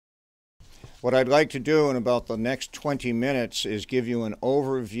What I'd like to do in about the next 20 minutes is give you an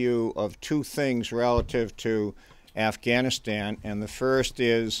overview of two things relative to Afghanistan. And the first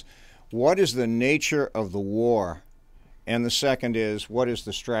is, what is the nature of the war? And the second is, what is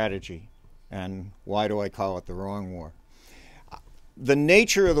the strategy? And why do I call it the wrong war? The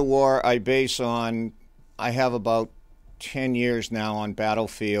nature of the war I base on, I have about 10 years now on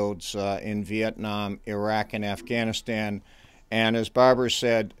battlefields in Vietnam, Iraq, and Afghanistan. And as Barbara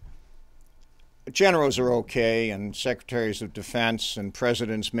said, generals are okay, and secretaries of defense and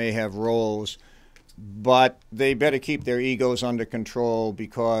presidents may have roles, but they better keep their egos under control,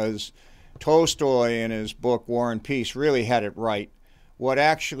 because Tolstoy in his book War and Peace really had it right. What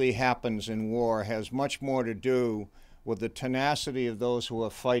actually happens in war has much more to do with the tenacity of those who are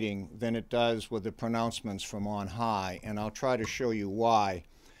fighting than it does with the pronouncements from on high, and I'll try to show you why.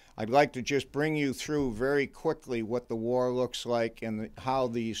 I'd like to just bring you through very quickly what the war looks like and how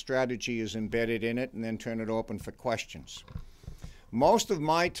the strategy is embedded in it, and then turn it open for questions. Most of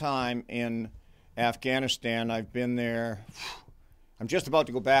my time in Afghanistan, I've been there, I'm just about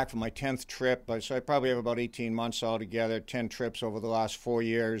to go back for my 10th trip, so I probably have about 18 months altogether, 10 trips over the last 4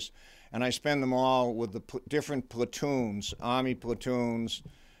 years, and I spend them all with the different platoons, Army platoons,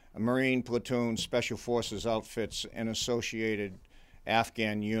 Marine platoons, Special Forces outfits, and associated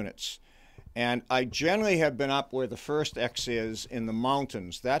Afghan units. And I generally have been up where the first X is, in the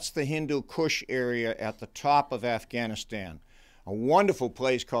mountains. That's the Hindu Kush area at the top of Afghanistan. A wonderful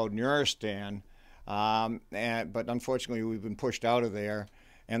place called Nuristan, but unfortunately we've been pushed out of there.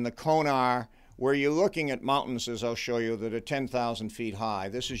 And the Konar, where you're looking at mountains, as I'll show you, that are 10,000 feet high.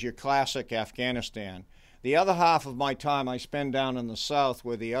 This is your classic Afghanistan. The other half of my time I spend down in the south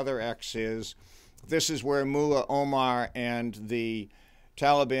where the other X is. This is where Mullah Omar and the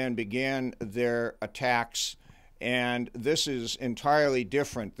Taliban began their attacks, and this is entirely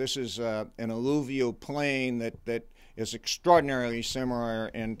different. This is an alluvial plain that is extraordinarily similar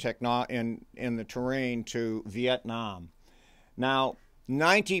in the terrain to Vietnam. Now,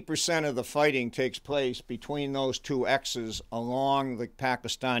 90% of the fighting takes place between those two X's along the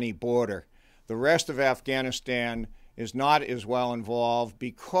Pakistani border. The rest of Afghanistan is not as well involved,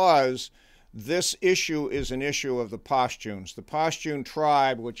 because this issue is an issue of the Pashtuns. The Pashtun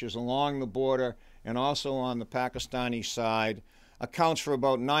tribe, which is along the border and also on the Pakistani side, accounts for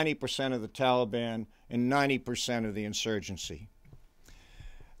about 90% of the Taliban and 90% of the insurgency.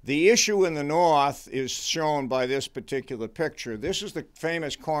 The issue in the north is shown by this particular picture. This is the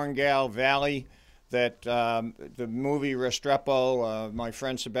famous Korengal Valley that the movie Restrepo, my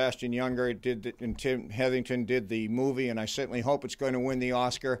friend Sebastian Younger did, and Tim Hetherington did the movie, and I certainly hope it's going to win the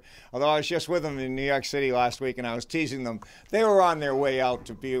Oscar. Although I was just with them in New York City last week, and I was teasing them. They were on their way out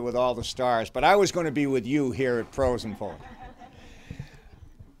to be with all the stars, but I was going to be with you here at Prose and Prose.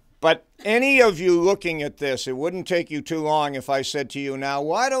 But any of you looking at this, it wouldn't take you too long if I said to you, now,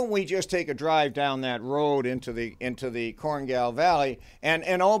 why don't we just take a drive down that road into the Korengal Valley?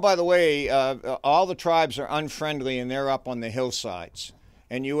 And oh, by the way, all the tribes are unfriendly, and they're up on the hillsides.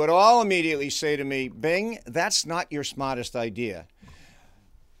 And you would all immediately say to me, Bing, that's not your smartest idea.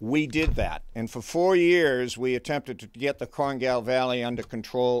 We did that. And for 4 years, we attempted to get the Korengal Valley under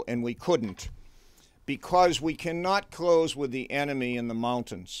control, and we couldn't, because we cannot close with the enemy in the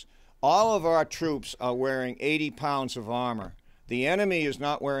mountains. All of our troops are wearing 80 pounds of armor. The enemy is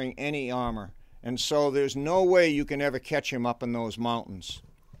not wearing any armor, and so there's no way you can ever catch him up in those mountains.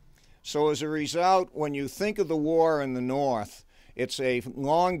 So as a result, when you think of the war in the north, it's a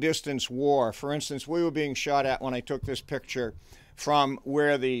long-distance war. For instance, we were being shot at when I took this picture from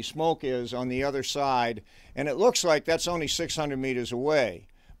where the smoke is on the other side, and it looks like that's only 600 meters away.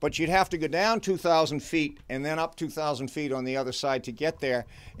 But you'd have to go down 2,000 feet and then up 2,000 feet on the other side to get there.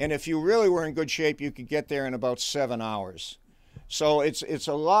 And if you really were in good shape, you could get there in about 7 hours. So it's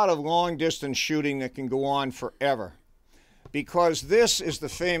a lot of long-distance shooting that can go on forever. Because this is the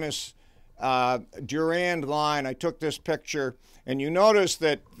famous Durand line. I took this picture, and you notice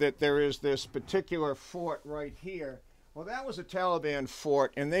that there is this particular fort right here. Well, that was a Taliban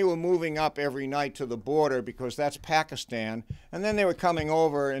fort, and they were moving up every night to the border, because that's Pakistan. And then they were coming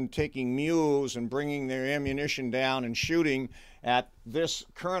over and taking mules and bringing their ammunition down and shooting at this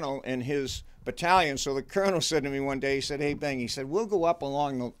colonel and his battalion. So the colonel said to me one day, he said, hey, Bang, he said, we'll go up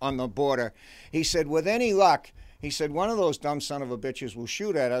on the border. He said, with any luck, he said, one of those dumb son of a bitches will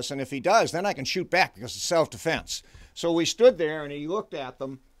shoot at us, and if he does, then I can shoot back, because it's self-defense. So we stood there, and he looked at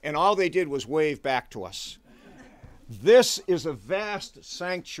them, and all they did was wave back to us. This is a vast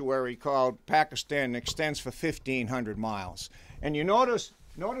sanctuary called Pakistan, and extends for 1,500 miles. And you notice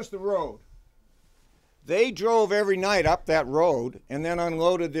the road. They drove every night up that road and then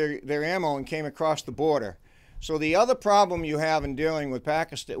unloaded their ammo and came across the border. So the other problem you have in dealing with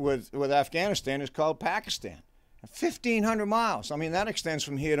Pakistan, with Afghanistan, is called Pakistan. 1,500 miles. I mean, that extends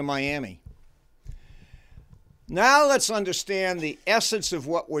from here to Miami. Now let's understand the essence of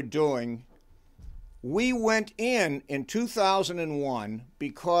what we're doing. We went in 2001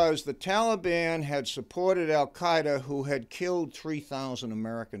 because the Taliban had supported al-Qaeda, who had killed 3,000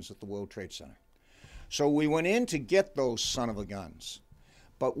 Americans at the World Trade Center. So we went in to get those son of a guns.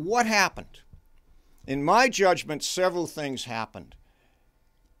 But what happened? In my judgment, several things happened.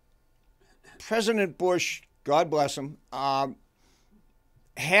 President Bush, God bless him,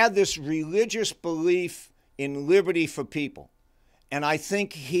 had this religious belief in liberty for people. And I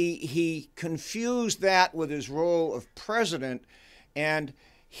think he confused that with his role of president, and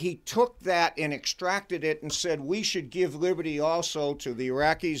he took that and extracted it and said we should give liberty also to the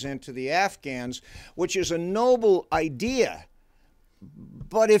Iraqis and to the Afghans, which is a noble idea.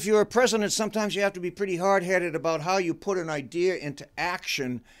 But if you're a president, sometimes you have to be pretty hard-headed about how you put an idea into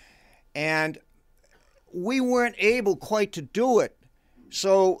action, and we weren't able quite to do it.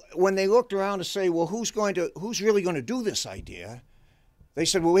 So when they looked around to say, well, who's really going to do this idea? They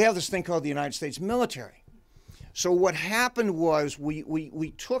said, well, we have this thing called the United States military. So what happened was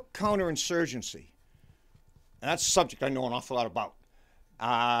we took counterinsurgency, and that's a subject I know an awful lot about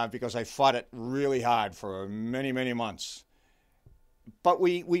because I fought it really hard for many, many months. But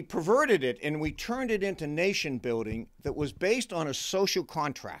we perverted it and we turned it into nation building that was based on a social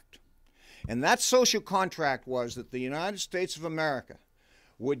contract. And that social contract was that the United States of America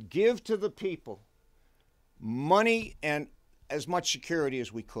would give to the people money and as much security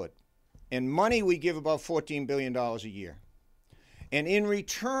as we could. In money, we give about $14 billion a year. And in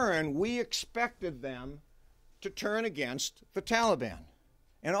return, we expected them to turn against the Taliban.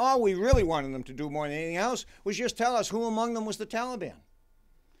 And all we really wanted them to do more than anything else was just tell us who among them was the Taliban.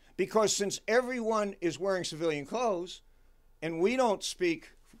 Because since everyone is wearing civilian clothes and we don't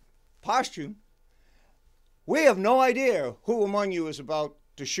speak Pashtun, we have no idea who among you is about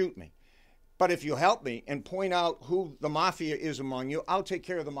to shoot me. But if you help me and point out who the mafia is among you, I'll take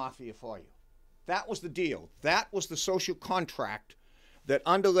care of the mafia for you. That was the deal. That was the social contract that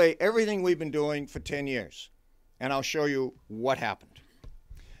underlay everything we've been doing for 10 years. And I'll show you what happened.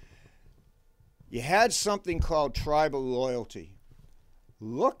 You had something called tribal loyalty.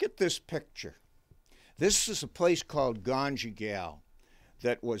 Look at this picture. This is a place called Ganjigal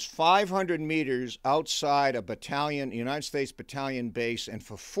that was 500 meters outside a battalion, United States battalion base, and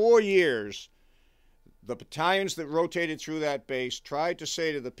for 4 years, the battalions that rotated through that base tried to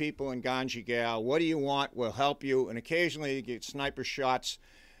say to the people in Ganjigal, what do you want? We'll help you. And occasionally you get sniper shots.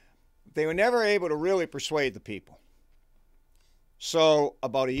 They were never able to really persuade the people. So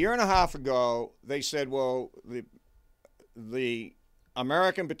about a year and a half ago, they said, well, the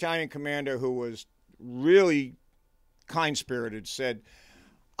American battalion commander, who was really kind-spirited, said,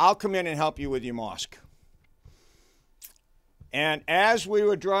 I'll come in and help you with your mosque. And as we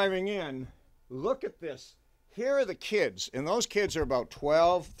were driving in, look at this. Here are the kids, and those kids are about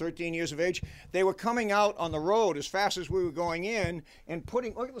 12, 13 years of age. They were coming out on the road as fast as we were going in and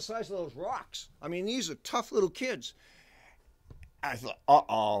putting, look at the size of those rocks. I mean, these are tough little kids. I thought,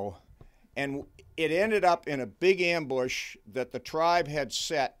 uh-oh. And it ended up in a big ambush that the tribe had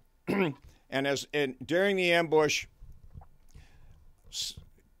set. and during the ambush,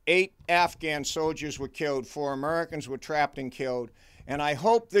 8 Afghan soldiers were killed, 4 Americans were trapped and killed. And I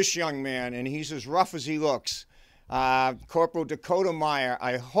hope this young man, and he's as rough as he looks, Corporal Dakota Meyer,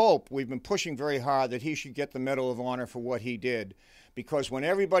 I hope, we've been pushing very hard that he should get the Medal of Honor for what he did. Because when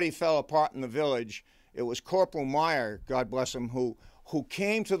everybody fell apart in the village, it was Corporal Meyer, God bless him, who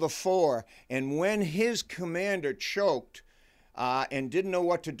came to the fore. And when his commander choked and didn't know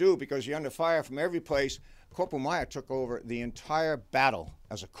what to do because you're under fire from every place, Corporal Meyer took over the entire battle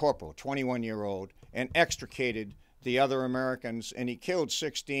as a corporal, 21-year-old, and extricated the other Americans, and he killed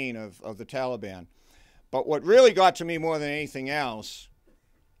 16 of the Taliban. But what really got to me more than anything else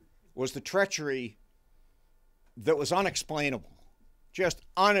was the treachery that was unexplainable. Just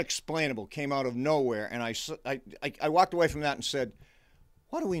unexplainable, came out of nowhere. And I walked away from that and said,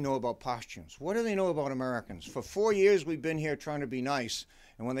 what do we know about Pashtuns? What do they know about Americans? For 4 years we've been here trying to be nice,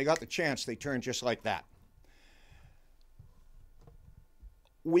 and when they got the chance, they turned just like that.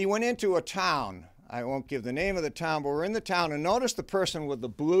 We went into a town. I won't give the name of the town, but we're in the town, and notice the person with the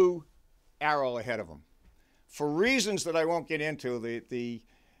blue arrow ahead of him. For reasons that I won't get into,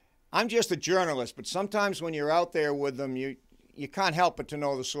 I'm just a journalist, but sometimes when you're out there with them, you can't help but to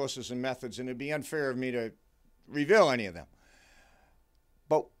know the sources and methods, and it'd be unfair of me to reveal any of them.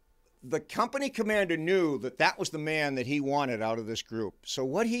 But The company commander knew that that was the man that he wanted out of this group. So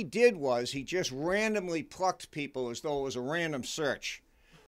what he did was he just randomly plucked people as though it was a random search.